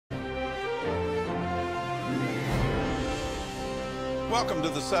Welcome to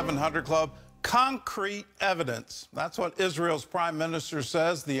the 700 Club. Concrete evidence. That's what Israel's prime minister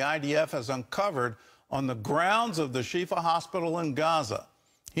says the IDF has uncovered on the grounds of the Shifa hospital in Gaza.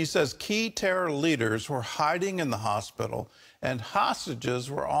 He says key terror leaders were hiding in the hospital and hostages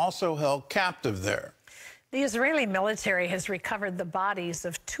were also held captive there. The Israeli military has recovered the bodies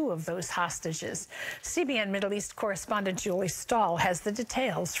of 2 of those hostages. CBN Middle East correspondent Julie Stahl has the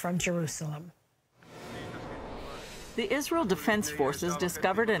details from Jerusalem. The Israel Defense Forces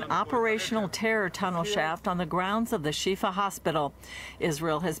discovered an operational terror tunnel shaft on the grounds of the Shifa hospital.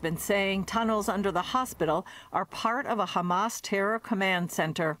 Israel has been saying tunnels under the hospital are part of a Hamas terror command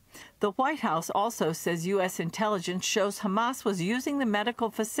center. The White House also says U.S. intelligence shows Hamas was using the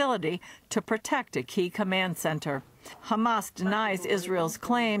medical facility to protect a key command center. Hamas denies Israel's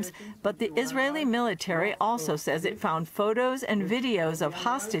claims, but the Israeli military also says it found photos and videos of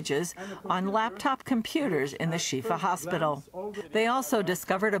hostages on laptop computers in the Shifa hospital. They also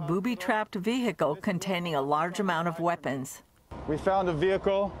discovered a booby-trapped vehicle containing a large amount of weapons. We found a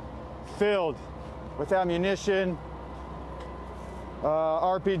vehicle filled with ammunition,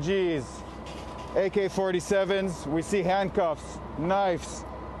 RPGs, AK-47s. We see handcuffs, knives,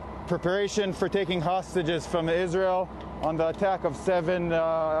 preparation for taking hostages from Israel on the attack of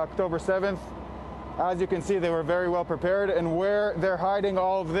October 7th. As you can see, they were very well prepared, and where they're hiding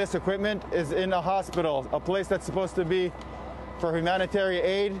all of this equipment is in a hospital, a place that's supposed to be for humanitarian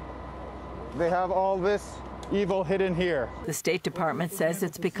aid. They have all this evil hidden here. The State Department says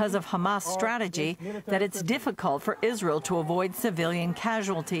it's because of Hamas' strategy that it's difficult for Israel to avoid civilian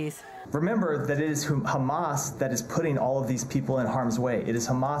casualties. Remember that it is Hamas that is putting all of these people in harm's way. It is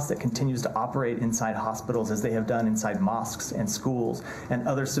Hamas that continues to operate inside hospitals as they have done inside mosques and schools and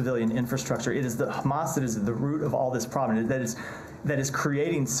other civilian infrastructure. It is the Hamas that is the root of all this problem. That is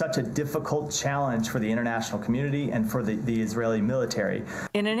creating such a difficult challenge for the international community and for the Israeli military.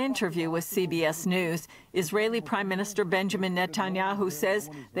 In an interview with CBS News, Israeli Prime Minister Benjamin Netanyahu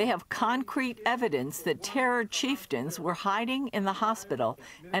says they have concrete evidence that terror chieftains were hiding in the hospital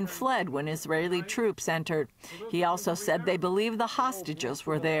and fled when Israeli troops entered. He also said they believe the hostages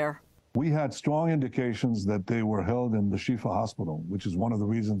were there. We had strong indications that they were held in the Shifa hospital, which is one of the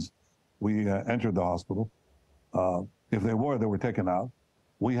reasons we entered the hospital. If they were taken out.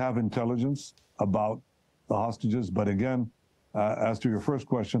 We have intelligence about the hostages, but again, as to your first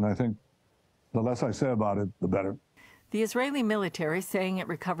question, I think the less I say about it, the better. The Israeli military saying it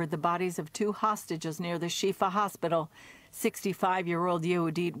recovered the bodies of 2 hostages near the Shifa hospital. 65-year-old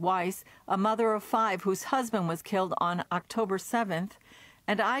Yehudit Weiss, a mother of 5 whose husband was killed on October 7th,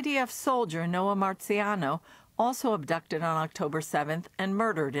 and IDF soldier Noah Marciano, also abducted on October 7th and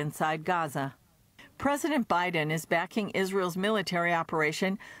murdered inside Gaza. President Biden is backing Israel's military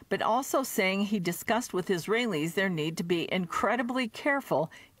operation, but also saying he discussed with Israelis their need to be incredibly careful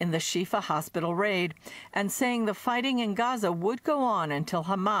in the Shifa hospital raid, and saying the fighting in Gaza would go on until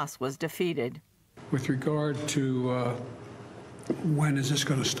Hamas was defeated. With regard to when is this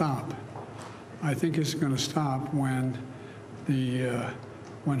going to stop, I think it's going to stop when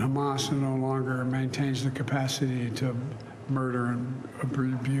Hamas no longer maintains the capacity to murder and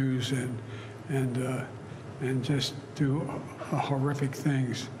abuse and just do horrific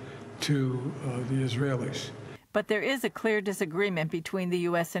things to the Israelis. But there is a clear disagreement between the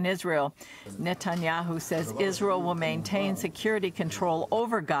U.S. and Israel. Netanyahu says Israel will maintain security control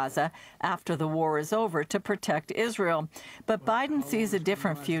over Gaza after the war is over to protect Israel. But Biden sees a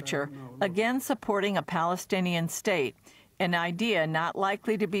different future, again supporting a Palestinian state, an idea not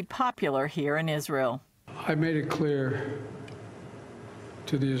likely to be popular here in Israel. I made it clear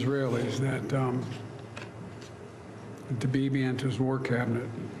to the Israelis that to Bibi and to his war cabinet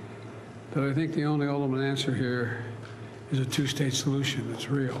that I think the only ultimate answer here is a 2-state solution that's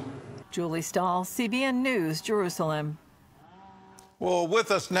real. Julie Stahl, CBN News, Jerusalem. Well,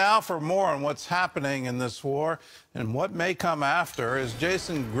 with us now for more on what's happening in this war and what may come after is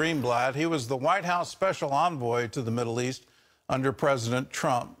Jason Greenblatt. He was the White House special envoy to the Middle East under President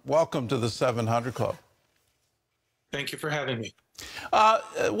Trump. Welcome to the 700 Club. Thank you for having me.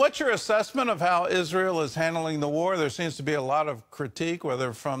 What's your assessment of how Israel is handling the war? There seems to be a lot of critique,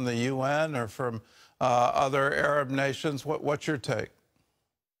 whether from the UN or from other Arab nations. What's your take?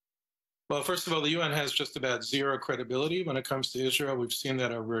 Well, first of all, the UN has just about zero credibility when it comes to Israel. We've seen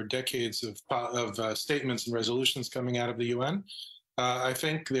that over decades of statements and resolutions coming out of the UN. I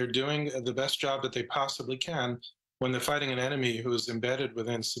think they're doing the best job that they possibly can when they're fighting an enemy who is embedded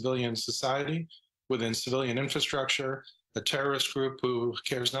within civilian society, within civilian infrastructure, a terrorist group who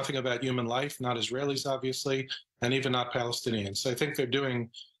cares nothing about human life, not Israelis, obviously, and even not Palestinians. So I think they're doing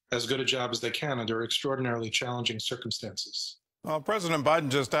as good a job as they can under extraordinarily challenging circumstances. Well, President Biden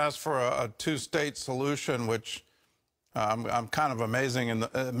just asked for a two-state solution, which I'm kind of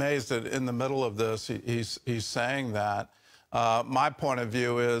amazed that in the middle of this he's saying that. My point of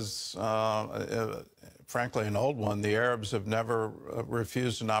view is, frankly, an old one. The Arabs have never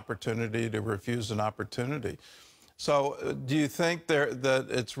refused an opportunity to refuse an opportunity. So do you think that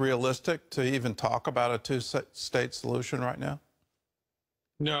it's realistic to even talk about a two-state solution right now?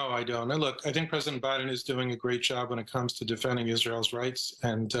 No, I don't. And look, I think President Biden is doing a great job when it comes to defending Israel's rights.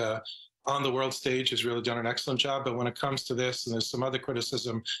 And on the world stage, has really done an excellent job. But when it comes to this, and there's some other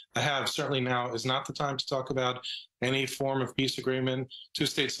criticism I have, certainly now is not the time to talk about any form of peace agreement.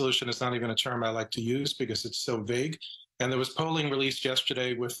 Two-state solution is not even a term I like to use because it's so vague. And there was polling released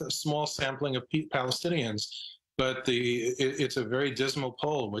yesterday with a small sampling of Palestinians. But it's a very dismal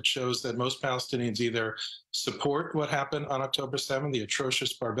poll, which shows that most Palestinians either support what happened on October 7th, the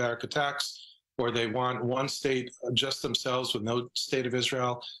atrocious barbaric attacks, or they want one state just themselves with no state of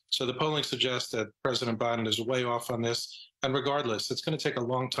Israel. So the polling suggests that President Biden is way off on this. And regardless, it's going to take a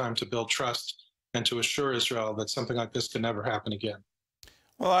long time to build trust and to assure Israel that something like this can never happen again.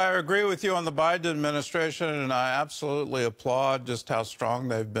 Well, I agree with you on the Biden administration, and I absolutely applaud just how strong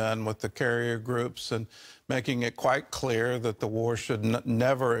they've been with the carrier groups and making it quite clear that the war should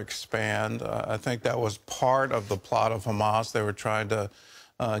never expand. I think that was part of the plot of Hamas. They were trying to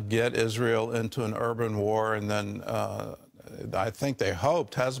get Israel into an urban war, and then I think they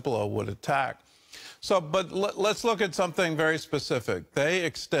hoped Hezbollah would attack. So, but let's look at something very specific. The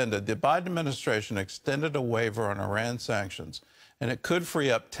Biden administration extended a waiver on Iran sanctions, and it could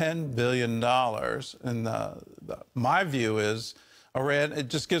free up $10 billion. And my view is Iran, it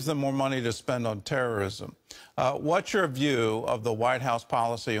just gives them more money to spend on terrorism. What's your view of the White House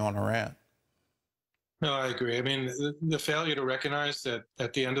policy on Iran? No, I agree. I mean, the failure to recognize that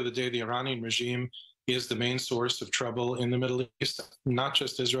at the end of the day, the Iranian regime is the main source of trouble in the Middle East, not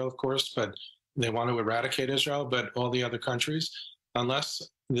just Israel, of course, but they want to eradicate Israel, but all the other countries. Unless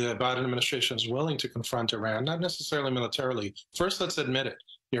the Biden administration is willing to confront Iran, not necessarily militarily. First, let's admit it.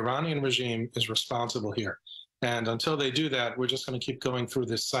 The Iranian regime is responsible here. And until they do that, we're just going to keep going through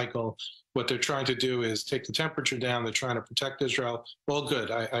this cycle. What they're trying to do is take the temperature down. They're trying to protect Israel. Well, good.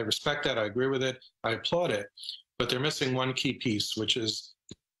 I respect that. I agree with it. I applaud it. But they're missing one key piece, which is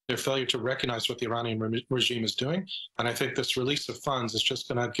their failure to recognize what the Iranian regime is doing. And I think this release of funds is just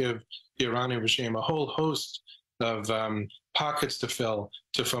going to give the Iranian regime a whole host of pockets to fill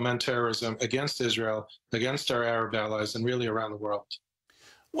to foment terrorism against Israel, against our Arab allies, and really around the world.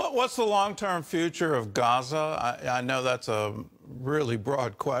 What's the long-term future of Gaza? I know that's a really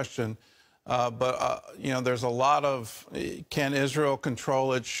broad question, but you know, there's a lot of, can Israel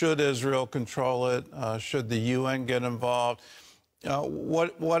control it? Should Israel control it? Should the UN get involved?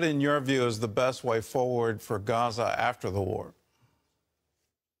 What, in your view, is the best way forward for Gaza after the war?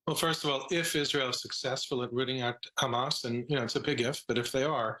 Well, first of all, if Israel is successful at rooting out Hamas, and you know, it's a big if, but if they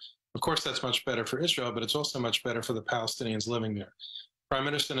are, of course, that's much better for Israel, but it's also much better for the Palestinians living there. Prime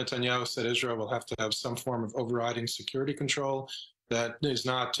Minister Netanyahu said Israel will have to have some form of overriding security control. That is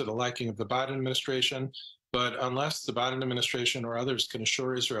not to the liking of the Biden administration, but unless the Biden administration or others can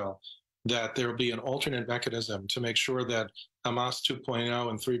assure Israel that there will be an alternate mechanism to make sure that Hamas 2.0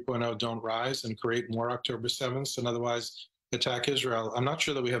 and 3.0 don't rise and create more October 7th and otherwise attack Israel, I'm not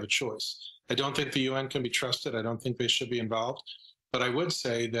sure that we have a choice. I don't think the UN can be trusted. I don't think they should be involved. But I would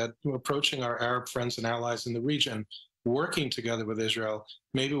say that approaching our Arab friends and allies in the region, working together with Israel,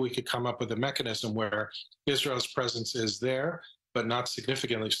 maybe we could come up with a mechanism where Israel's presence is there, but not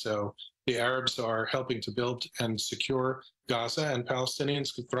significantly so. The Arabs are helping to build and secure Gaza, and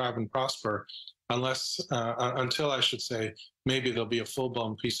Palestinians could thrive and prosper until I should say, maybe there'll be a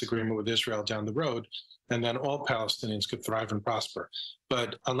full-blown peace agreement with Israel down the road, and then all Palestinians could thrive and prosper.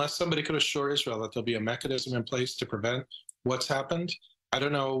 But unless somebody could assure Israel that there'll be a mechanism in place to prevent what's happened, I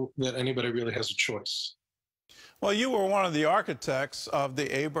don't know that anybody really has a choice. Well, you were one of the architects of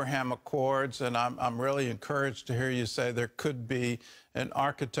the Abraham Accords, and I'm really encouraged to hear you say there could be an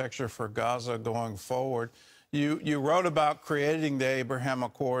architecture for Gaza going forward. You wrote about creating the Abraham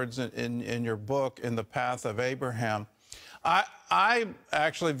Accords in your book, In the Path of Abraham. I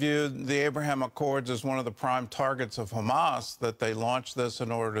actually viewed the Abraham Accords as one of the prime targets of Hamas, that they launched this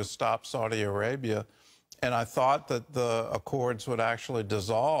in order to stop Saudi Arabia. And I thought that the Accords would actually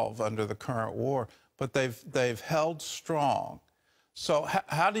dissolve under the current war, but they've held strong. So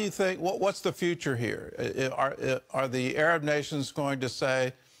how do you think, what's the future here? Are the Arab nations going to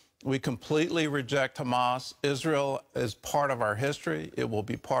say, we completely reject Hamas, Israel is part of our history, it will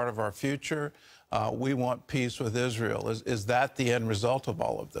be part of our future, we want peace with Israel? Is that the end result of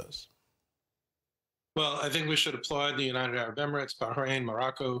all of this? Well, I think we should applaud the United Arab Emirates, Bahrain,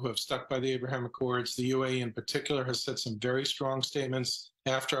 Morocco, who have stuck by the Abraham Accords. The UAE in particular has said some very strong statements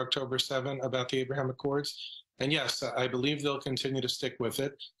after October 7 about the Abraham Accords. And yes, I believe they'll continue to stick with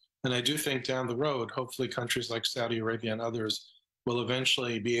it. And I do think down the road, hopefully countries like Saudi Arabia and others will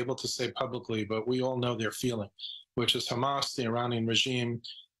eventually be able to say publicly, but we all know their feeling, which is Hamas, the Iranian regime,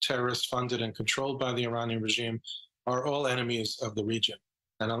 terrorists funded and controlled by the Iranian regime, are all enemies of the region.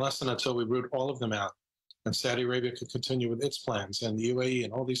 And unless and until we root all of them out, and Saudi Arabia could continue with its plans, and the UAE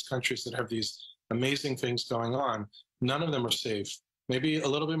and all these countries that have these amazing things going on, none of them are safe. Maybe a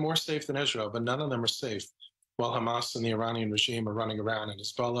little bit more safe than Israel, but none of them are safe, while Hamas and the Iranian regime are running around, and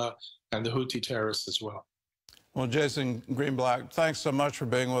Hezbollah and the Houthi terrorists as well. Well, Jason Greenblatt, thanks so much for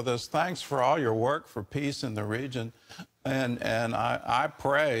being with us. Thanks for all your work for peace in the region. And I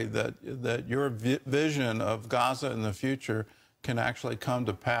pray that your vision of Gaza in the future can actually come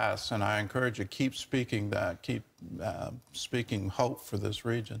to pass. And I encourage you, keep speaking that, keep speaking hope for this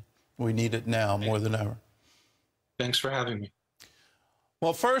region. We need it now more than ever. Thanks for having me.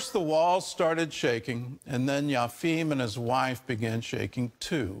 Well, first the walls started shaking, and then Yafim and his wife began shaking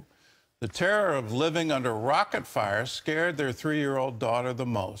too. The terror of living under rocket fire scared their 3-year-old daughter the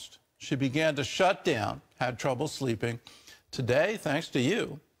most. She began to shut down, had trouble sleeping. Today, thanks to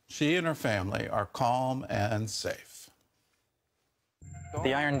you, she and her family are calm and safe.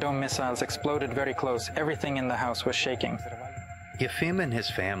 The Iron Dome missiles exploded very close. Everything in the house was shaking. Yafim and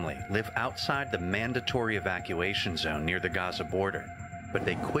his family live outside the mandatory evacuation zone near the Gaza border, but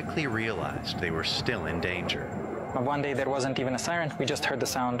they quickly realized they were still in danger. One day there wasn't even a siren. We just heard the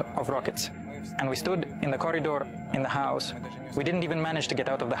sound of rockets. And we stood in the corridor in the house. We didn't even manage to get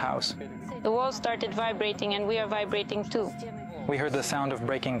out of the house. The walls started vibrating and we are vibrating too. We heard the sound of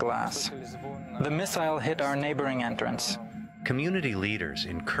breaking glass. The missile hit our neighboring entrance. Community leaders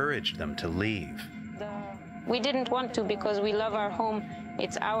encouraged them to leave. We didn't want to because we love our home.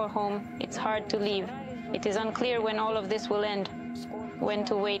 It's our home. It's hard to leave. It is unclear when all of this will end. When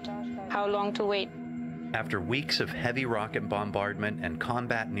to wait, how long to wait. After weeks of heavy rocket bombardment and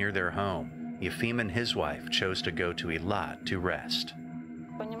combat near their home, Yafim and his wife chose to go to Eilat to rest.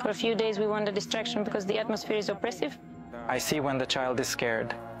 For a few days we want a distraction because the atmosphere is oppressive. I see when the child is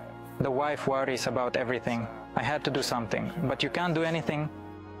scared. The wife worries about everything. I had to do something, but you can't do anything.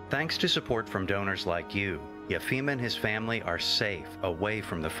 Thanks to support from donors like you, Yafim and his family are safe away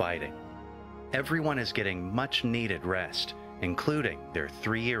from the fighting. Everyone is getting much needed rest, including their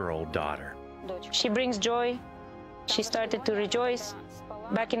 3-year-old daughter. She brings joy. She started to rejoice.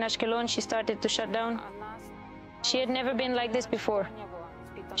 Back in Ashkelon, she started to shut down. She had never been like this before.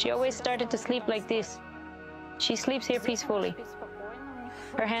 She always started to sleep like this. She sleeps here peacefully.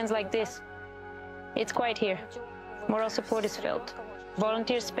 Her hands like this. It's quiet here. Moral support is felt.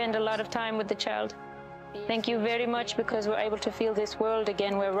 Volunteers spend a lot of time with the child. Thank you very much because we're able to feel this world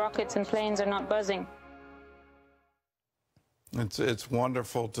again where rockets and planes are not buzzing. It's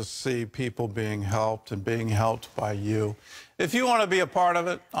wonderful to see people being helped and being helped by you. If you want to be a part of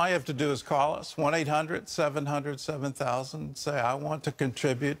it, all you have to do is call us, 1-800-700-7000. Say, I want to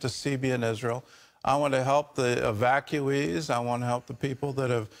contribute to CBN Israel. I want to help the evacuees. I want to help the people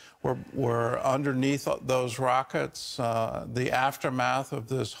that were underneath those rockets, the aftermath of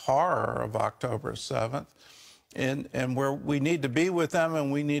this horror of October 7th, and where we need to be with them,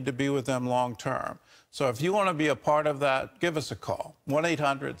 and we need to be with them long term. So if you want to be a part of that, give us a call,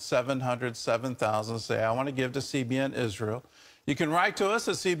 1-800-700-7000. Say, I want to give to CBN Israel. You can write to us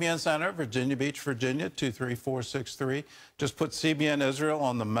at CBN Center, Virginia Beach, Virginia, 23463. Just put CBN Israel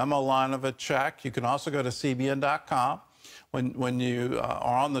on the memo line of a check. You can also go to CBN.com. When you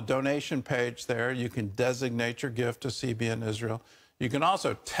are on the donation page there, you can designate your gift to CBN Israel. You can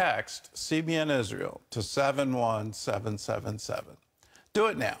also text CBN Israel to 71777. Do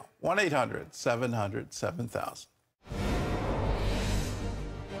it now, 1-800-700-7000.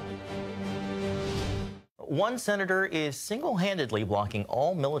 One senator is single-handedly blocking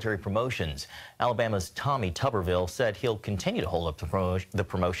all military promotions. Alabama's Tommy Tuberville said he'll continue to hold up the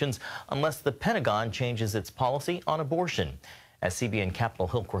promotions unless the Pentagon changes its policy on abortion. As CBN Capitol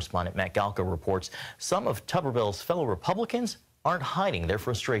Hill correspondent Matt Galka reports, some of Tuberville's fellow Republicans aren't hiding their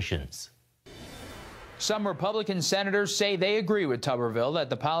frustrations. Some Republican senators say they agree with Tuberville that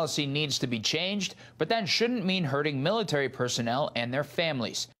the policy needs to be changed, but that shouldn't mean hurting military personnel and their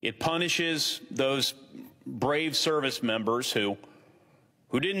families. It punishes those brave service members who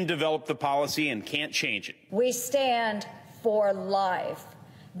didn't develop the policy and can't change it. We stand for life,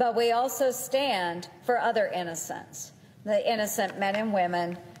 but we also stand for other innocents, the innocent men and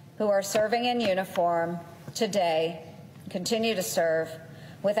women who are serving in uniform today, continue to serve,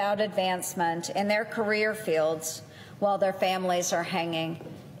 without advancement in their career fields while their families are hanging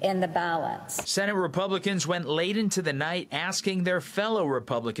in the balance. Senate Republicans went late into the night asking their fellow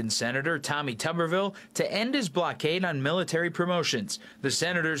Republican Senator Tommy Tuberville to end his blockade on military promotions. The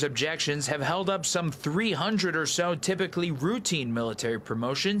senator's objections have held up some 300 or so typically routine military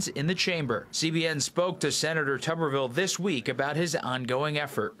promotions in the chamber. CBN spoke to Senator Tuberville this week about his ongoing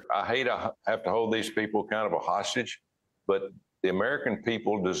effort. I hate to have to hold these people kind of a hostage, but the American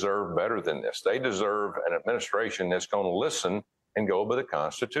people deserve better than this. They deserve an administration that's going to listen and go by the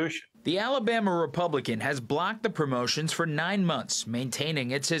Constitution. The Alabama Republican has blocked the promotions for 9 months,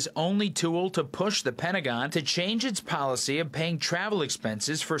 maintaining it's his only tool to push the Pentagon to change its policy of paying travel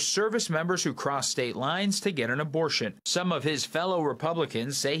expenses for service members who cross state lines to get an abortion. Some of his fellow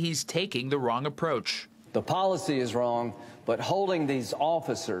Republicans say he's taking the wrong approach. The policy is wrong, but holding these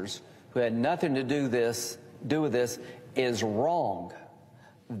officers who had nothing to do with this is wrong.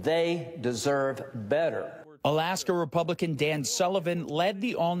 They deserve better. Alaska Republican Dan Sullivan led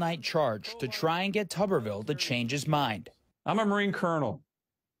the all-night charge to try and get Tuberville to change his mind. I'm a Marine colonel.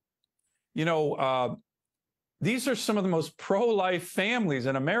 You know, these are some of the most pro-life families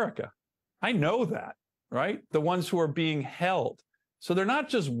in America. I know that, right? The ones who are being held. So they're not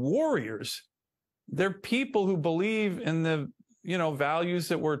just warriors. They're people who believe in the, values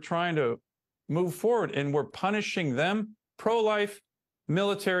that we're trying to move forward, and we're punishing them, pro-life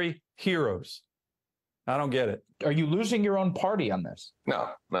military heroes. I don't get it. Are you losing your own party on this? No,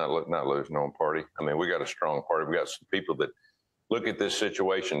 not losing our own party. I mean, we got a strong party. We got some people that look at this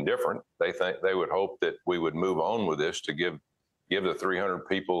situation different. They would hope that we would move on with this to give the 300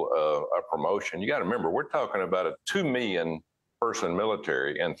 people a promotion. You got to remember, we're talking about a 2 million person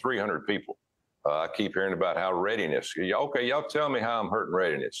military and 300 people. I keep hearing about how readiness. Okay, y'all tell me how I'm hurting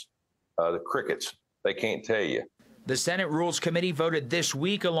readiness. The crickets, they can't tell you. The Senate Rules Committee voted this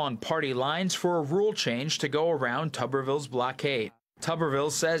week along party lines for a rule change to go around Tuberville's blockade.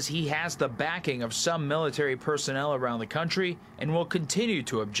 Tuberville says he has the backing of some military personnel around the country and will continue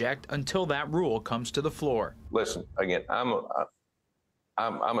to object until that rule comes to the floor. Listen, again, I'm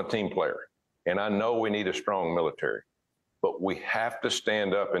a team player, and I know we need a strong military, but we have to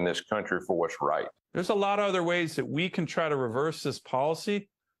stand up in this country for what's right. There's a lot of other ways that we can try to reverse this policy,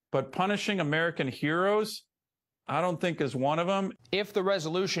 but punishing American heroes, I don't think is one of them. If the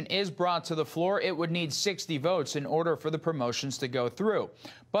resolution is brought to the floor, it would need 60 votes in order for the promotions to go through.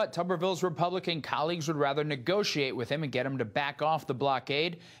 But Tuberville's Republican colleagues would rather negotiate with him and get him to back off the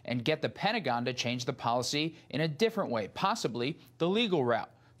blockade and get the Pentagon to change the policy in a different way, possibly the legal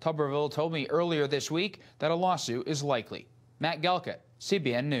route. Tuberville told me earlier this week that a lawsuit is likely. Matt Gelka,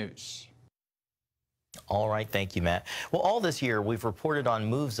 CBN News. All right, thank you, Matt. Well, all this year, we've reported on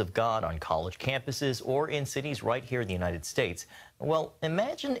moves of God on college campuses or in cities right here in the United States. Well,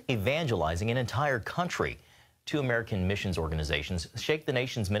 imagine evangelizing an entire country. 2 American missions organizations, Shake the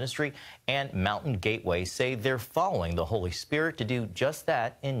Nations Ministry and Mountain Gateway, say they're following the Holy Spirit to do just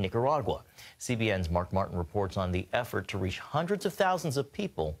that in Nicaragua. CBN's Mark Martin reports on the effort to reach hundreds of thousands of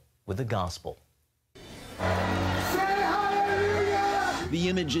people with the gospel. The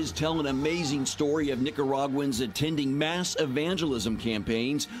images tell an amazing story of Nicaraguans attending mass evangelism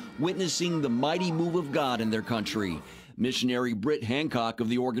campaigns, witnessing the mighty move of God in their country. Missionary Britt Hancock of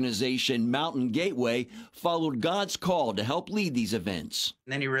the organization Mountain Gateway followed God's call to help lead these events.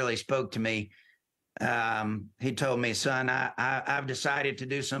 And then he really spoke to me. He told me, son, I've decided to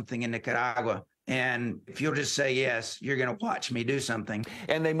do something in Nicaragua. And if you'll just say yes, you're going to watch me do something.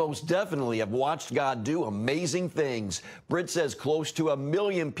 And they most definitely have watched God do amazing things. Britt says close to 1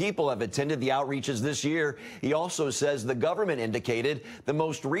 million people have attended the outreaches this year. He also says the government indicated the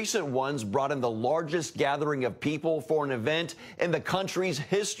most recent ones brought in the largest gathering of people for an event in the country's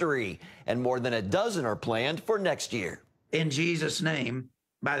history. And more than a dozen are planned for next year. In Jesus' name,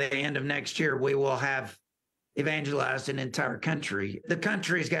 by the end of next year, we will have evangelized an entire country. The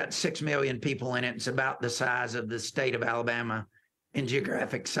country's got 6 million people in it. It's about the size of the state of Alabama in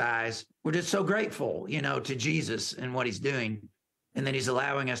geographic size. We're just so grateful, to Jesus and what he's doing, and that he's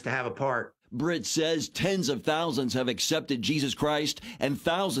allowing us to have a part. Britt says tens of thousands have accepted Jesus Christ and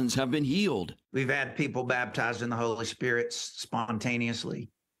thousands have been healed. We've had people baptized in the Holy Spirit spontaneously.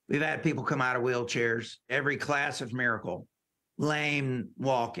 We've had people come out of wheelchairs, every class of miracle, lame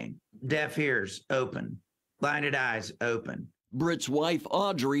walking, deaf ears open, blinded eyes open. Britt's wife,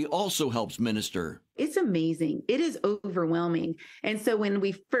 Audrey, also helps minister. It's amazing. It is overwhelming. And so when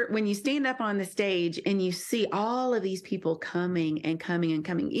you stand up on the stage and you see all of these people coming and coming and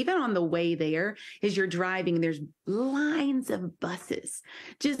coming, even on the way there, as you're driving, there's lines of buses,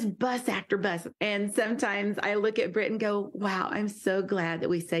 just bus after bus. And sometimes I look at Britt and go, wow, I'm so glad that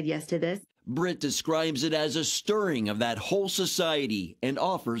we said yes to this. Britt describes it as a stirring of that whole society and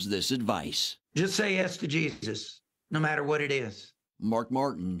offers this advice. Just say yes to Jesus, no matter what it is. Mark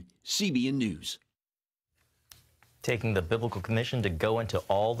Martin, CBN News. Taking the biblical commission to go into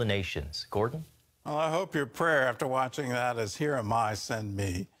all the nations. Gordon? Well, I hope your prayer after watching that is, here am I, send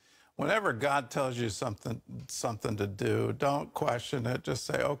me. Whenever God tells you something to do, don't question it. Just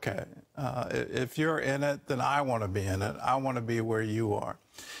say, okay, if you're in it, then I want to be in it. I want to be where you are.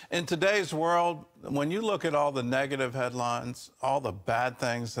 In today's world, when you look at all the negative headlines, all the bad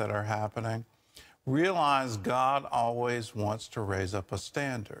things that are happening, realize God always wants to raise up a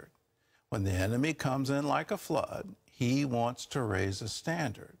standard. When the enemy comes in like a flood, he wants to raise a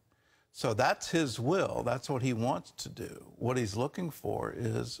standard. So that's his will. That's what he wants to do. What he's looking for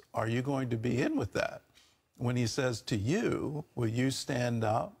is, are you going to be in with that? When he says to you, will you stand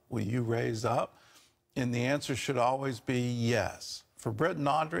up? Will you raise up? And the answer should always be yes. For Britt and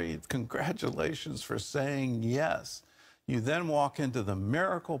Audrey, congratulations for saying yes. You then walk into the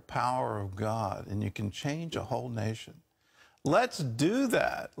miracle power of God, and you can change a whole nation. Let's do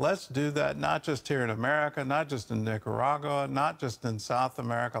that. Let's do that not just here in America, not just in Nicaragua, not just in South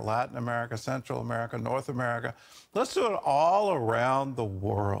America, Latin America, Central America, North America. Let's do it all around the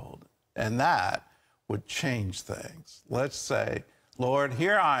world. And that would change things. Let's say, Lord,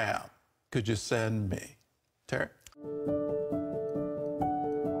 here I am. Could you send me? Terry?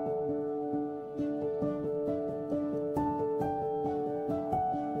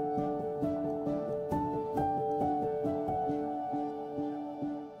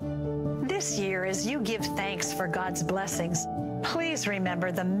 This year, as you give thanks for God's blessings, please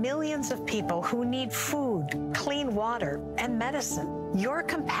remember the millions of people who need food, clean water, and medicine. Your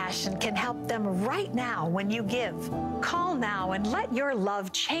compassion can help them right now when you give. Call now and let your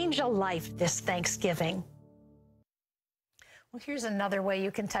love change a life this Thanksgiving. Well, here's another way you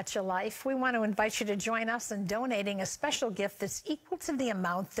can touch a life. We want to invite you to join us in donating a special gift that's equal to the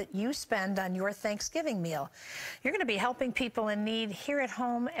amount that you spend on your Thanksgiving meal. You're going to be helping people in need here at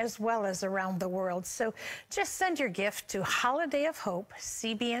home as well as around the world. So just send your gift to Holiday of Hope,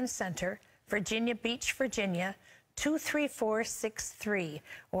 CBN Center, Virginia Beach, Virginia, 23463,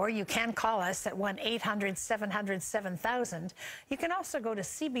 or you can call us at 1-800-700-7000. You can also go to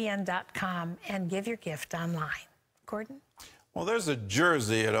cbn.com and give your gift online. Gordon? Well, there's a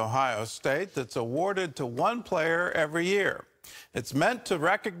jersey at Ohio State that's awarded to one player every year. It's meant to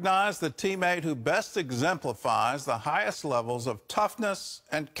recognize the teammate who best exemplifies the highest levels of toughness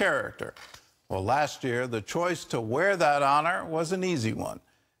and character. Well, last year, the choice to wear that honor was an easy one.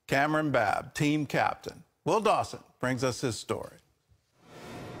 Cameron Babb, team captain. Will Dawson brings us his story.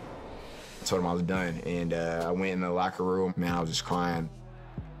 I told him I was done, and I went in the locker room, man, I was just crying.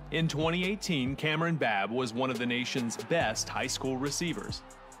 In 2018, Cameron Babb was one of the nation's best high school receivers.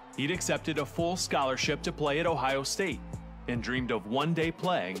 He'd accepted a full scholarship to play at Ohio State and dreamed of one day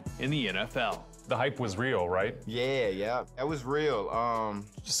playing in the NFL. The hype was real, right? Yeah, that was real.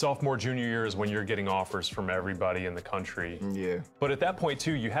 Sophomore, junior year is when you're getting offers from everybody in the country. Yeah. But at that point,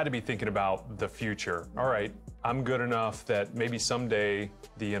 too, you had to be thinking about the future. All right, I'm good enough that maybe someday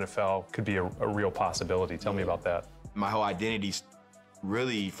the NFL could be a real possibility. Tell me about that. My whole identity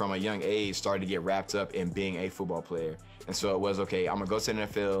really from a young age started to get wrapped up in being a football player. And so it was, okay, I'm gonna go to the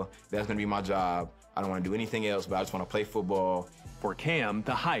NFL, that's gonna be my job. I don't wanna do anything else, but I just wanna play football. For Cam,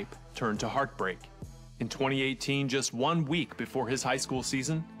 the hype turned to heartbreak. In 2018, just 1 week before his high school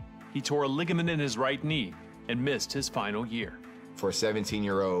season, he tore a ligament in his right knee and missed his final year. For a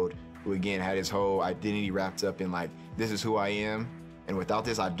 17-year-old who again had his whole identity wrapped up in like, this is who I am, and without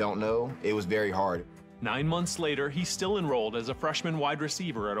this I don't know, it was very hard. 9 months later, he's still enrolled as a freshman wide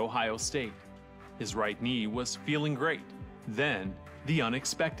receiver at Ohio State. His right knee was feeling great. Then, the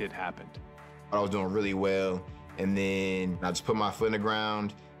unexpected happened. I was doing really well, and then I just put my foot in the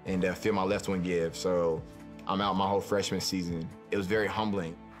ground and feel my left one give. So I'm out my whole freshman season. It was very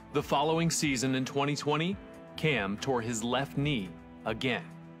humbling. The following season in 2020, Cam tore his left knee again.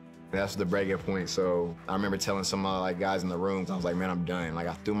 That's the breaking point. So I remember telling some of my guys in the rooms, I was like, man, I'm done. Like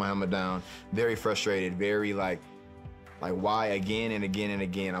I threw my helmet down, very frustrated, very like why again and again and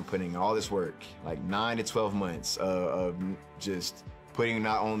again I'm putting all this work, like 9 to 12 months of just putting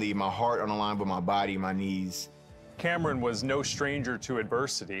not only my heart on the line, but my body, my knees. Cameron was no stranger to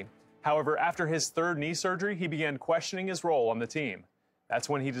adversity. However, after his third knee surgery, he began questioning his role on the team. That's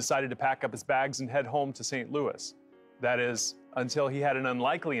when he decided to pack up his bags and head home to St. Louis. That is, until he had an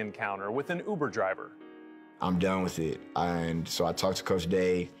unlikely encounter with an Uber driver. I'm done with it. And so I talked to Coach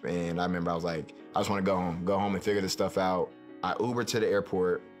Day, and I remember I was like, I just want to go home and figure this stuff out. I Ubered to the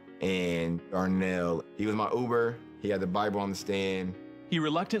airport, and Arnell, he was my Uber. He had the Bible on the stand. He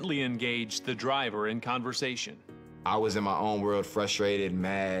reluctantly engaged the driver in conversation. I was in my own world, frustrated,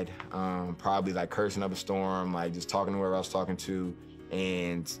 mad, probably like cursing up a storm, like just talking to whoever I was talking to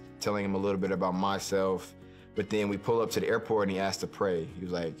and telling him a little bit about myself. But then we pull up to the airport and he asked to pray. He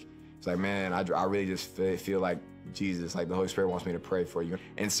was like, man, I really just feel like Jesus, like the Holy Spirit wants me to pray for you.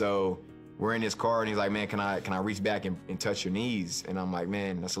 And so we're in his car and he's like, man, can I reach back and touch your knees? And I'm like,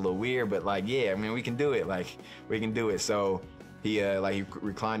 man, that's a little weird, but like, yeah, I mean, we can do it. Like, we can do it. So he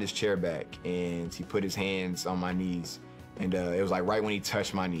reclined his chair back and he put his hands on my knees. And it was like right when he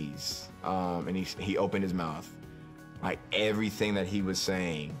touched my knees and he opened his mouth. Like everything that he was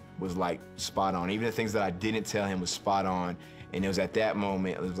saying was like spot on. Even the things that I didn't tell him was spot on. And it was at that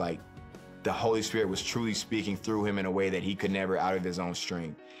moment, it was like the Holy Spirit was truly speaking through him in a way that he could never out of his own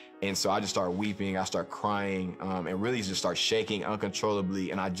strength. And so I just started weeping, I started crying, and really just started shaking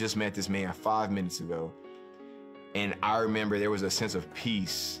uncontrollably. And I just met this man 5 minutes ago. And I remember there was a sense of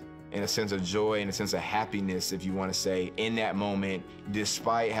peace and a sense of joy and a sense of happiness, if you want to say, in that moment,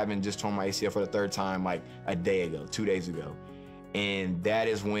 despite having just torn my ACL for the third time like a day ago, 2 days ago. And that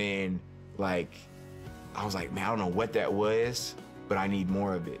is when, like, I was like, man, I don't know what that was, but I need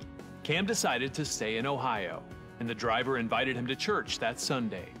more of it. Cam decided to stay in Ohio, and the driver invited him to church that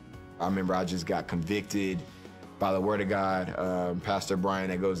Sunday. I remember I just got convicted by the Word of God, Pastor Brian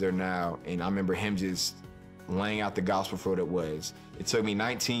that goes there now, and I remember him just laying out the gospel for what it was. It took me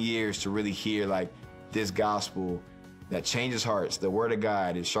 19 years to really hear like this gospel that changes hearts. The Word of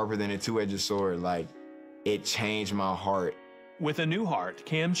God is sharper than a two-edged sword. Like, it changed my heart. With a new heart,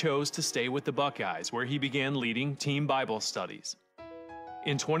 Cam chose to stay with the Buckeyes, where he began leading team Bible studies.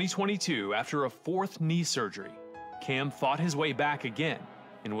 In 2022, after a fourth knee surgery, Cam fought his way back again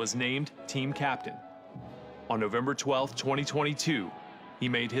and was named team captain. On November 12, 2022, he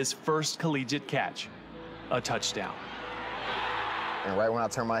made his first collegiate catch, a touchdown. And right when I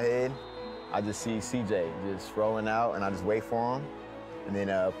turn my head, I just see CJ just rolling out, and I just wait for him, and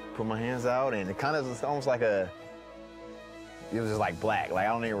then put my hands out, and it kind of was almost like it was just like black. Like, I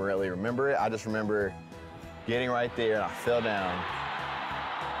don't even really remember it. I just remember getting right there, and I fell down,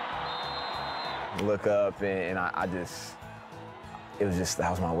 look up, and I just, it was just, that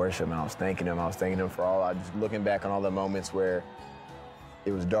was my worship, and I was thanking him for all. I just looking back on all the moments where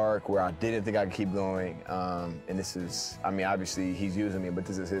it was dark, where I didn't think I could keep going. And this is, I mean, obviously he's using me, but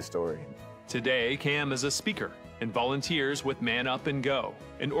this is his story. Today, Cam is a speaker and volunteers with Man Up and Go,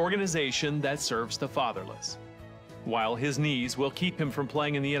 an organization that serves the fatherless. While his knees will keep him from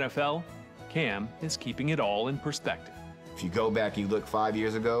playing in the NFL, Cam is keeping it all in perspective. If you go back and you look 5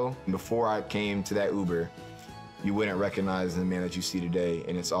 years ago, before I came to that Uber, you wouldn't recognize the man that you see today,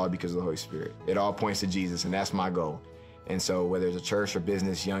 and it's all because of the Holy Spirit. It all points to Jesus, and that's my goal. And so whether it's a church or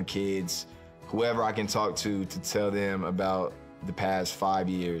business, young kids, whoever I can talk to tell them about the past 5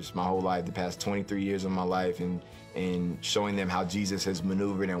 years, my whole life, the past 23 years of my life, and showing them how Jesus has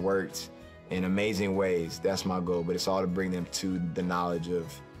maneuvered and worked in amazing ways, that's my goal. But it's all to bring them to the knowledge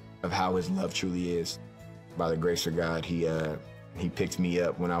of how his love truly is. By the grace of God, he picked me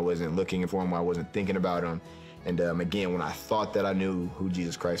up when I wasn't looking for him, when I wasn't thinking about him. And again, when I thought that I knew who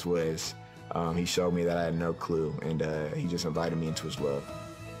Jesus Christ was, he showed me that I had no clue, and he just invited me into his love.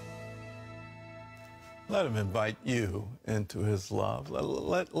 Let him invite you into his love.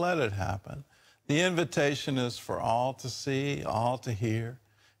 Let it happen. The invitation is for all to see, all to hear,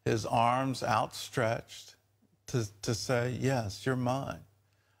 his arms outstretched to say, yes, you're mine.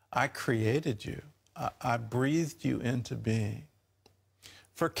 I created you. I breathed you into being.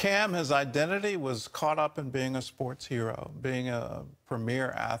 For Cam, his identity was caught up in being a sports hero, being a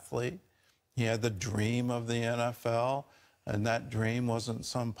premier athlete. He had the dream of the NFL, and that dream wasn't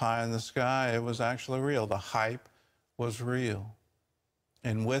some pie in the sky. It was actually real. The hype was real.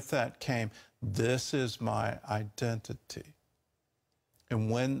 And with that came, this is my identity.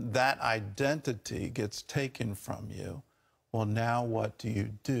 And when that identity gets taken from you, well, now what do you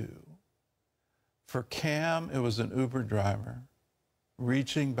do? For Cam, it was an Uber driver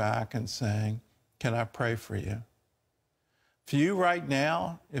reaching back and saying, can I pray for you? For you right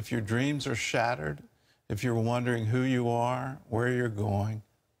now, if your dreams are shattered, if you're wondering who you are, where you're going,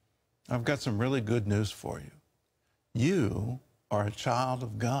 I've got some really good news for you. You are a child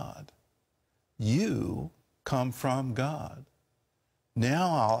of God. You come from God.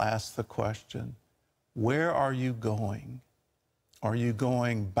 Now I'll ask the question, where are you going? Are you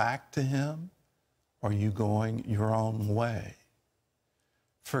going back to him? Are you going your own way?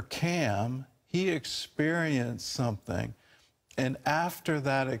 For Cam, he experienced something. And after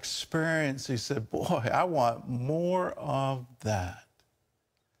that experience, he said, boy, I want more of that.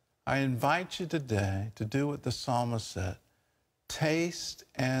 I invite you today to do what the psalmist said. Taste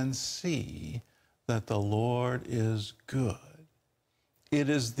and see that the Lord is good. It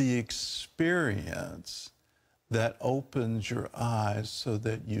is the experience that opens your eyes so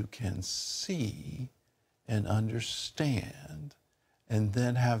that you can see and understand and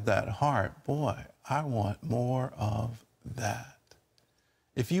then have that heart, boy, I want more of that.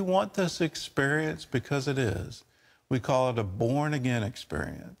 If you want this experience, because it is, we call it a born-again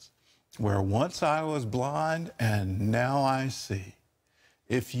experience, where once I was blind and now I see.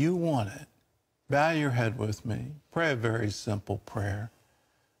 If you want it, bow your head with me, pray a very simple prayer.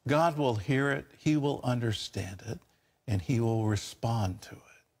 God will hear it, he will understand it, and he will respond to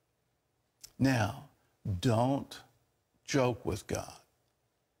it. Now, don't joke with God.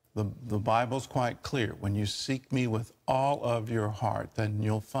 The Bible's quite clear. When you seek me with all of your heart, then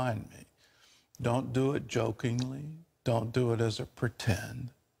you'll find me. Don't do it jokingly. Don't do it as a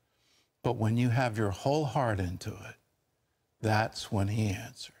pretend. But when you have your whole heart into it, that's when he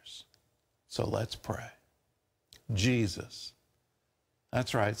answers. So let's pray. Jesus.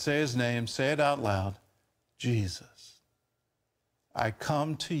 That's right. Say his name. Say it out loud. Jesus. I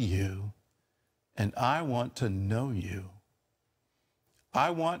come to you, and I want to know you. I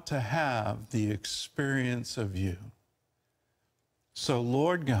want to have the experience of you. So,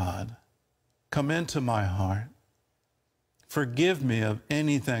 Lord God, come into my heart. Forgive me of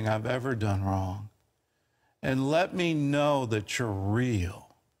anything I've ever done wrong. And let me know that you're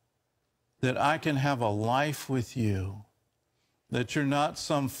real, that I can have a life with you, that you're not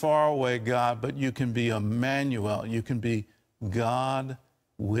some faraway God, but you can be Emmanuel. You can be God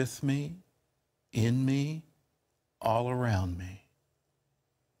with me, in me, all around me.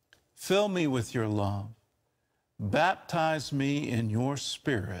 Fill me with your love. Baptize me in your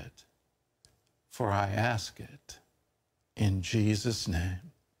Spirit, for I ask it in Jesus' name.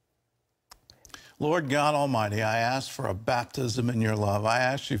 Lord God Almighty, I ask for a baptism in your love. I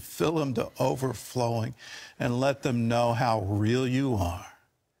ask you fill them to overflowing and let them know how real you are.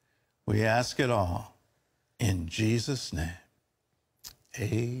 We ask it all in Jesus' name.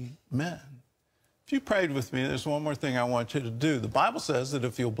 Amen. If you prayed with me, there's one more thing I want you to do. The Bible says that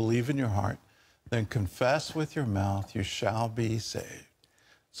if you'll believe in your heart, then confess with your mouth, you shall be saved.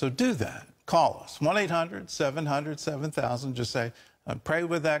 So do that. Call us, 1-800-700-7000. Just say, I prayed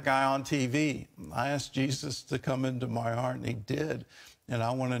with that guy on TV. I asked Jesus to come into my heart, and he did, and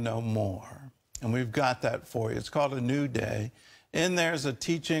I want to know more. And we've got that for you. It's called A New Day. In there's a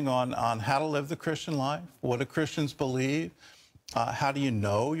teaching on how to live the Christian life, what do Christians believe, how do you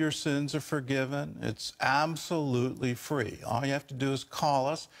know your sins are forgiven? It's absolutely free. All you have to do is call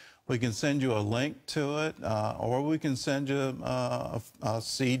us. We can send you a link to it, or we can send you a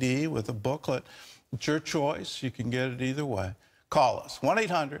CD with a booklet. It's your choice. You can get it either way. Call us,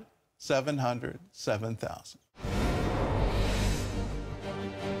 1-800-700-7000.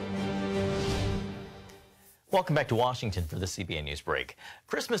 Welcome back to Washington for the CBN Newsbreak.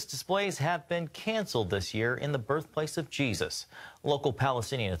 Christmas displays have been canceled this year in the birthplace of Jesus. Local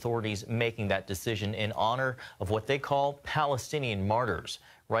Palestinian authorities making that decision in honor of what they call Palestinian martyrs.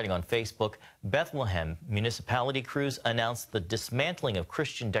 Writing on Facebook, Bethlehem municipality crews announced the dismantling of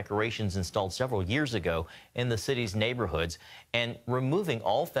Christian decorations installed several years ago in the city's neighborhoods and removing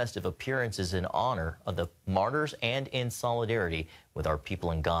all festive appearances in honor of the martyrs and in solidarity with our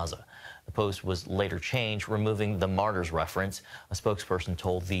people in Gaza. The post was later changed, removing the martyrs reference. A spokesperson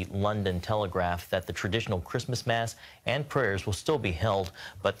told the London Telegraph that the traditional Christmas Mass and prayers will still be held,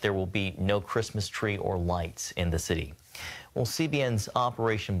 but there will be no Christmas tree or lights in the city. Well, CBN's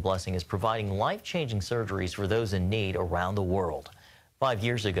Operation Blessing is providing life-changing surgeries for those in need around the world. 5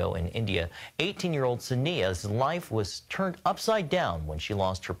 years ago in India, 18-year-old Sania's life was turned upside down when she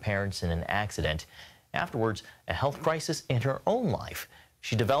lost her parents in an accident. Afterwards, a health crisis in her own life.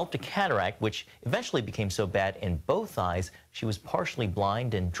 She developed a cataract, which eventually became so bad in both eyes, she was partially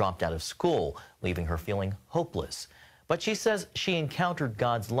blind and dropped out of school, leaving her feeling hopeless. But she says she encountered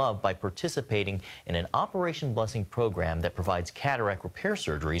God's love by participating in an Operation Blessing program that provides cataract repair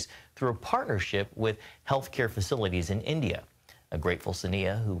surgeries through a partnership with healthcare facilities in India. A grateful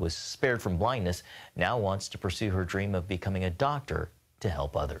Sania, who was spared from blindness, now wants to pursue her dream of becoming a doctor to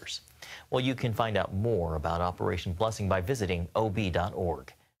help others. Well, you can find out more about Operation Blessing by visiting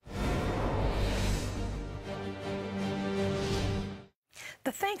ob.org.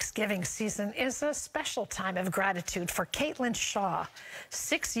 The Thanksgiving season is a special time of gratitude for Caitlin Shaw.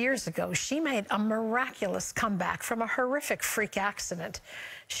 6 years ago, she made a miraculous comeback from a horrific freak accident.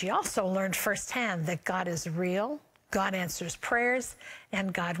 She also learned firsthand that God is real, God answers prayers,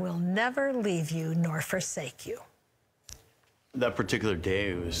 and God will never leave you nor forsake you. That particular day,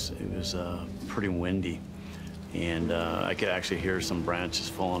 it was pretty windy, and I could actually hear some branches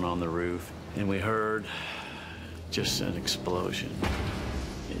falling on the roof, and we heard just an explosion.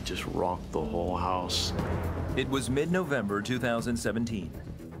 It just rocked the whole house. It was mid-November 2017.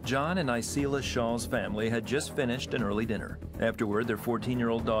 John and Isela Shaw's family had just finished an early dinner. Afterward, their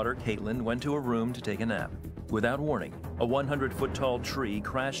 14-year-old daughter, Caitlin, went to a room to take a nap. Without warning, a 100-foot-tall tree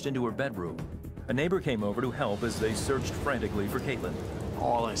crashed into her bedroom. A neighbor came over to help as they searched frantically for Caitlin.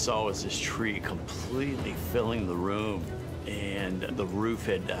 All I saw was this tree completely filling the room, and the roof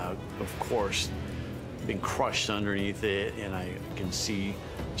had, of course, been crushed underneath it, and I can see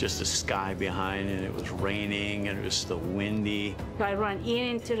just the sky behind, and it was raining, and it was still windy. I ran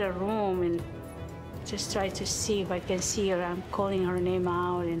into the room and just tried to see if I can see her. I'm calling her name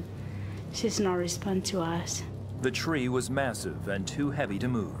out, and she's not responding to us. The tree was massive and too heavy to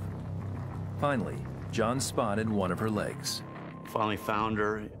move. Finally, John spotted one of her legs. Finally found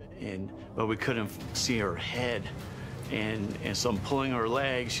her, but we couldn't see her head. And so I'm pulling her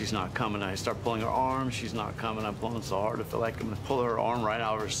leg, she's not coming. I start pulling her arm, she's not coming. I'm pulling so hard, I feel like I'm gonna pull her arm right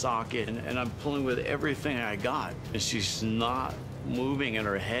out of her socket. And I'm pulling with everything I got. And she's not moving, and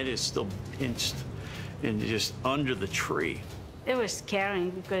her head is still pinched and just under the tree. It was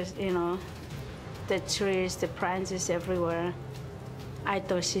scary because, you know, the trees, the branches everywhere. I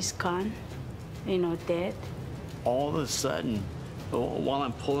thought she's gone, you know, dead. All of a sudden, while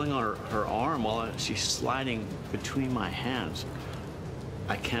I'm pulling on her arm, while she's sliding between my hands,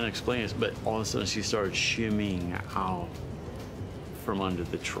 I can't explain this, but all of a sudden she started shimmying out from under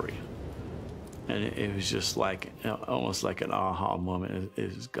the tree. And it was just like, almost like an aha moment.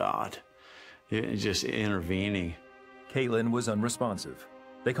 It was God. It was just intervening. Caitlin was unresponsive.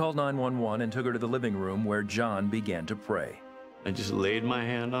 They called 911 and took her to the living room where John began to pray. I just laid my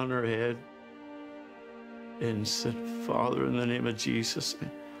hand on her head and said, Father, in the name of Jesus,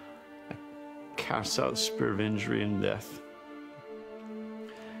 I cast out the spirit of injury and death.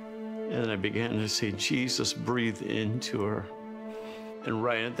 And I began to say, Jesus, breathe into her. And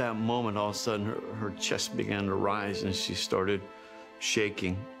right at that moment, all of a sudden, her chest began to rise, and she started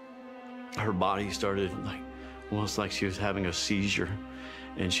shaking. Her body started almost like she was having a seizure.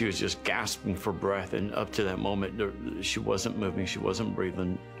 And she was just gasping for breath. And up to that moment, she wasn't moving, she wasn't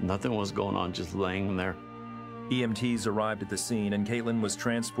breathing. Nothing was going on, just laying there. EMTs arrived at the scene, and Caitlin was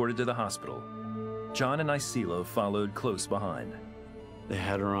transported to the hospital. John and Isela followed close behind. They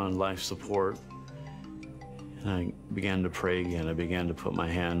had her on life support, and I began to pray again. I began to put my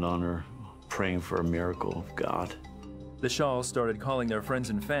hand on her, praying for a miracle of God. The Shaws started calling their friends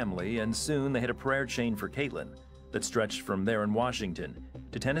and family, and soon they had a prayer chain for Caitlin that stretched from there in Washington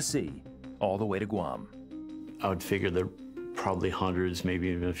to Tennessee, all the way to Guam. I would figure there were probably hundreds, maybe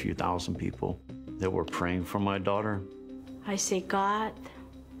even a few thousand people that were praying for my daughter. I say, God,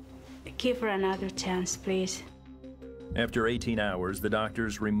 give her another chance, please. After 18 hours, the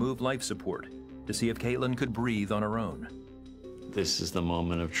doctors removed life support to see if Caitlin could breathe on her own. This is the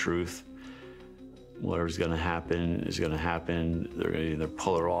moment of truth. Whatever's gonna happen is gonna happen. They're gonna either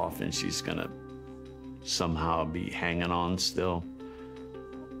pull her off and she's gonna somehow be hanging on still,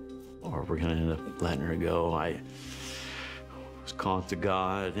 or we're gonna end up letting her go. I was calling to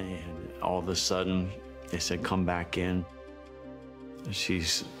God, and all of a sudden, they said, come back in.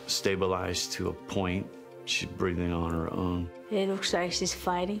 She's stabilized to a point. She's breathing on her own. It looks like she's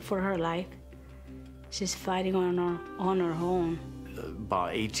fighting for her life. She's fighting on her own.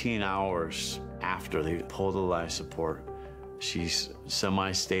 About 18 hours after they pulled the life support, she's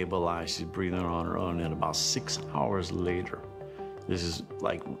semi-stabilized, she's breathing on her own, and about 6 hours later, this is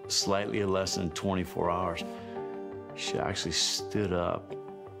like slightly less than 24 hours, she actually stood up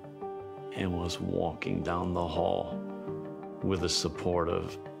and was walking down the hall with the support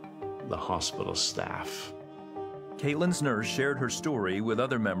of the hospital staff. Caitlin's nurse shared her story with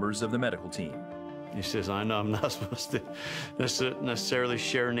other members of the medical team. He says, I know I'm not supposed to necessarily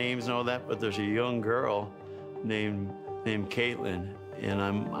share names and all that, but there's a young girl named Caitlin, and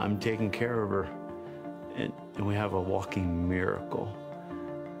I'm taking care of her. And we have a walking miracle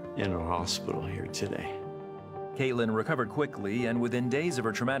in our hospital here today. Caitlin recovered quickly, and within days of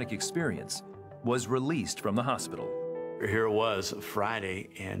her traumatic experience, was released from the hospital. Here it was, Friday,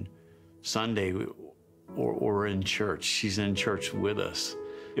 and Sunday we're in church. She's in church with us.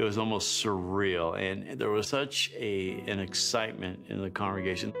 It was almost surreal, and there was such an excitement in the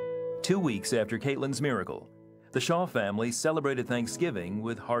congregation. 2 weeks after Caitlin's miracle, the Shaw family celebrated Thanksgiving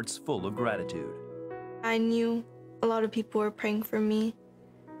with hearts full of gratitude. I knew a lot of people were praying for me,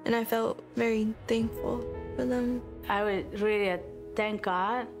 and I felt very thankful for them. I would really thank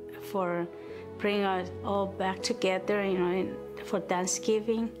God for bringing us all back together, for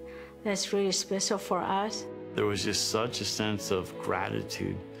Thanksgiving. That's really special for us. There was just such a sense of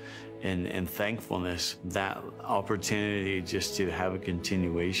gratitude and thankfulness, that opportunity just to have a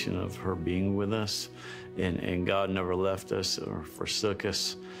continuation of her being with us, and God never left us or forsook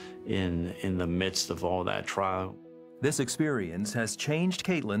us in the midst of all that trial. This experience has changed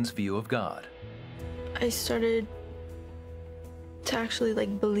Caitlin's view of God. I started to actually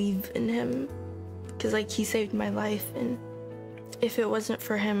believe in him, because he saved my life, and if it wasn't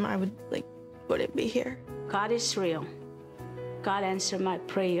for him, I wouldn't be here. God is real. God answered my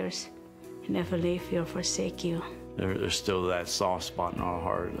prayers. He never leave you or forsake you. There's still that soft spot in our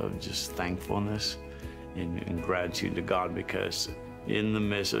heart of just thankfulness and gratitude to God, because in the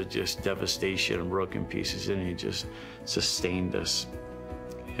midst of just devastation and broken pieces, and he just sustained us.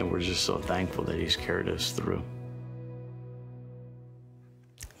 And we're just so thankful that he's carried us through.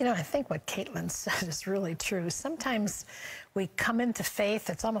 I think what Caitlin said is really true. Sometimes we come into faith,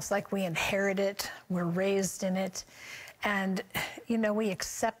 it's almost like we inherit it, we're raised in it, and, we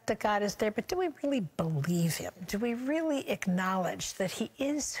accept that God is there, but do we really believe him? Do we really acknowledge that he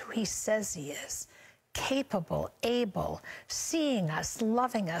is who he says he is? Capable, able, seeing us,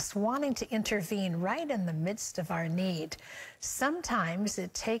 loving us, wanting to intervene right in the midst of our need. Sometimes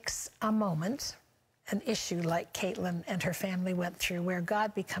it takes a moment, an issue like Caitlin and her family went through, where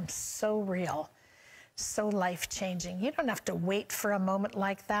God becomes so real, so life-changing. You don't have to wait for a moment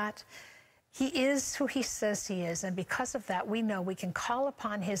like that. He is who he says he is, and because of that, we know we can call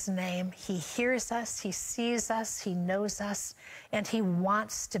upon his name. He hears us, he sees us, he knows us, and he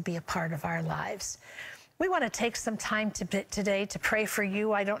wants to be a part of our lives. We want to take some time today to pray for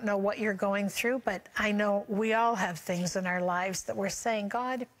you. I don't know what you're going through, but I know we all have things in our lives that we're saying,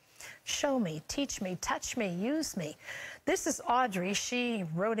 God, show me, teach me, touch me, use me. This is Audrey. She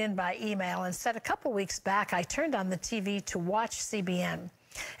wrote in by email and said, a couple weeks back, I turned on the TV to watch CBN.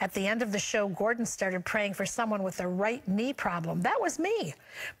 At the end of the show, Gordon started praying for someone with a right knee problem. That was me.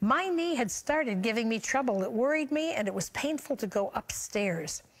 My knee had started giving me trouble. It worried me, and it was painful to go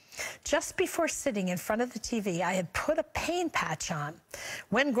upstairs. Just before sitting in front of the TV, I had put a pain patch on.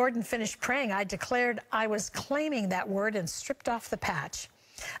 When Gordon finished praying, I declared I was claiming that word and stripped off the patch.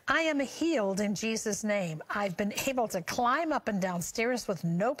 I am healed in Jesus' name. I've been able to climb up and down stairs with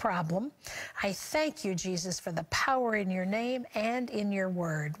no problem. I thank you, Jesus, for the power in your name and in your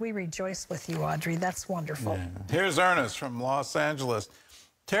word. We rejoice with you, Audrey. That's wonderful. Yeah. Here's Ernest from Los Angeles.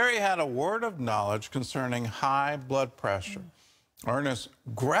 Terry had a word of knowledge concerning high blood pressure. Ernest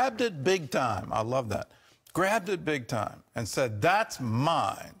grabbed it big time. I love that. Grabbed it big time and said, that's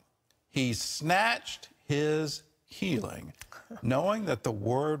mine. He snatched his healing, knowing that the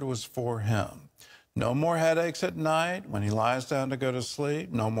word was for him. No more headaches at night when he lies down to go to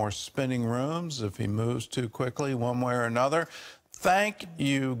sleep. No more spinning rooms if he moves too quickly one way or another. Thank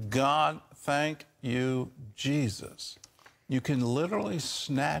you, God. Thank you, Jesus. You can literally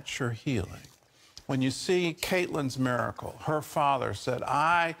snatch your healing. When you see Caitlin's miracle, her father said,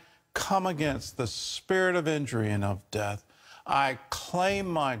 I come against the spirit of injury and of death. I claim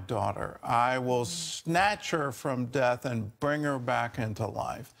my daughter. I will snatch her from death and bring her back into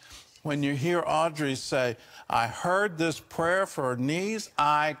life. When you hear Audrey say, I heard this prayer for her knees,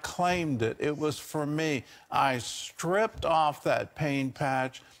 I claimed it. It was for me. I stripped off that pain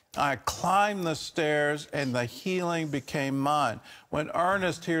patch. I climbed the stairs, and the healing became mine. When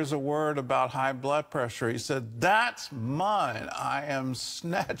Ernest hears a word about high blood pressure, he said, that's mine. I am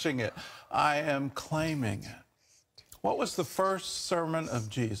snatching it. I am claiming it. What was the first sermon of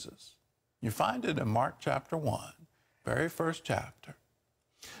Jesus? You find it in Mark chapter 1, very first chapter.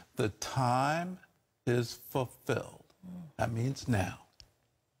 The time is fulfilled. That means now.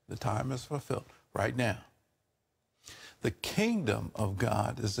 The time is fulfilled right now. The kingdom of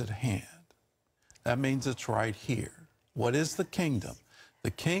God is at hand. That means it's right here. What is the kingdom? The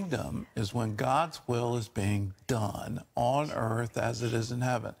kingdom is when God's will is being done on earth as it is in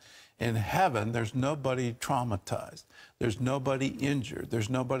heaven. In heaven, there's nobody traumatized. There's nobody injured. There's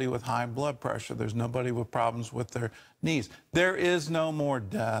nobody with high blood pressure. There's nobody with problems with their knees. There is no more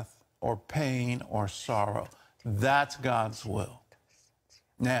death or pain or sorrow. That's God's will.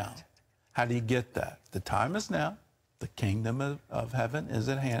 Now, how do you get that? The time is now. The kingdom of heaven is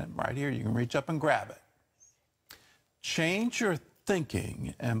at hand right here. You can reach up and grab it. Change your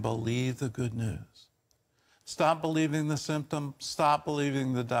thinking and believe the good news. Stop believing the symptom. Stop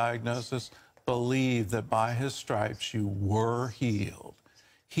believing the diagnosis. Believe that by his stripes you were healed.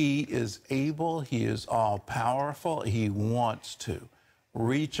 He is able. He is all powerful. He wants to.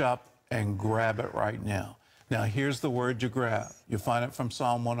 Reach up and grab it right now. Now, here's the word you grab. You find it from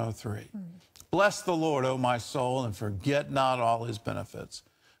Psalm 103. Bless the Lord, O my soul, and forget not all his benefits,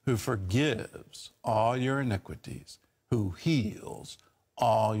 who forgives all your iniquities, who heals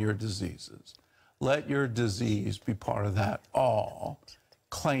all your diseases. Let your disease be part of that all.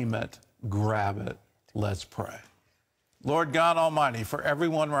 Claim it, grab it. Let's pray. Lord God Almighty, for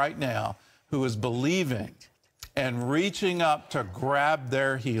everyone right now who is believing and reaching up to grab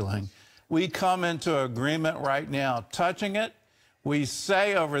their healing, we come into agreement right now, touching it. We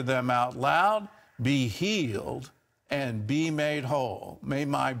say over them out loud, be healed and be made whole. May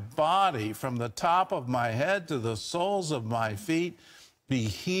my body, from the top of my head to the soles of my feet, be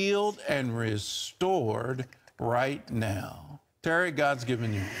healed and restored right now. Terry, God's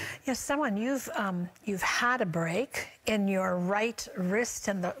given you. Yes, someone, you've had a break in your right wrist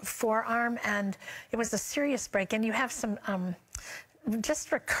and the forearm, and it was a serious break, and you have some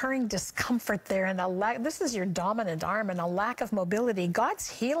just recurring discomfort there, and this is your dominant arm, and a lack of mobility. God's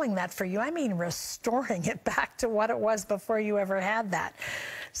healing that for you. I mean, restoring it back to what it was before you ever had that.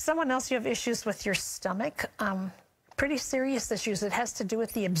 Someone else, you have issues with your stomach. Pretty serious issues. It has to do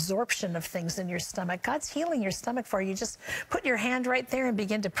with the absorption of things in your stomach. God's healing your stomach for you. Just put your hand right there and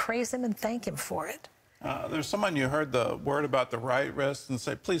begin to praise him and thank him for it. There's someone, you heard the word about the right wrist and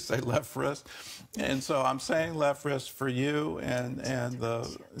say, please say left wrist. And so I'm saying left wrist for you, and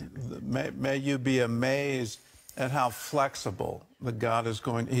may you be amazed at how flexible the God is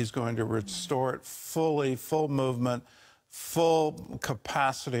going. He's going to restore it fully, full movement, full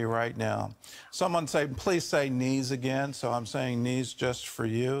capacity right now. Someone say, please say knees again. So I'm saying knees just for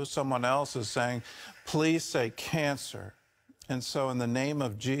you. Someone else is saying, please say cancer. And so in the name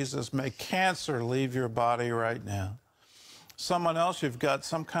of Jesus, may cancer leave your body right now. Someone else, you've got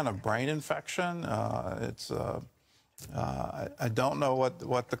some kind of brain infection. I don't know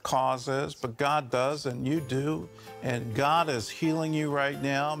what the cause is, but God does, and you do. And God is healing you right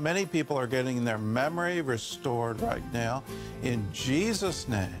now. Many people are getting their memory restored right now. In Jesus'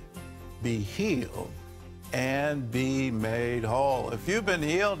 name, be healed and be made whole. If you've been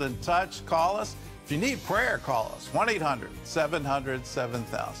healed and touched, call us. If you need prayer, call us,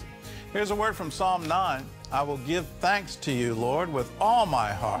 1-800-700-7000. Here's a word from Psalm 9. I will give thanks to you, Lord, with all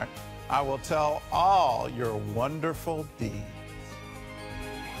my heart. I will tell all your wonderful deeds.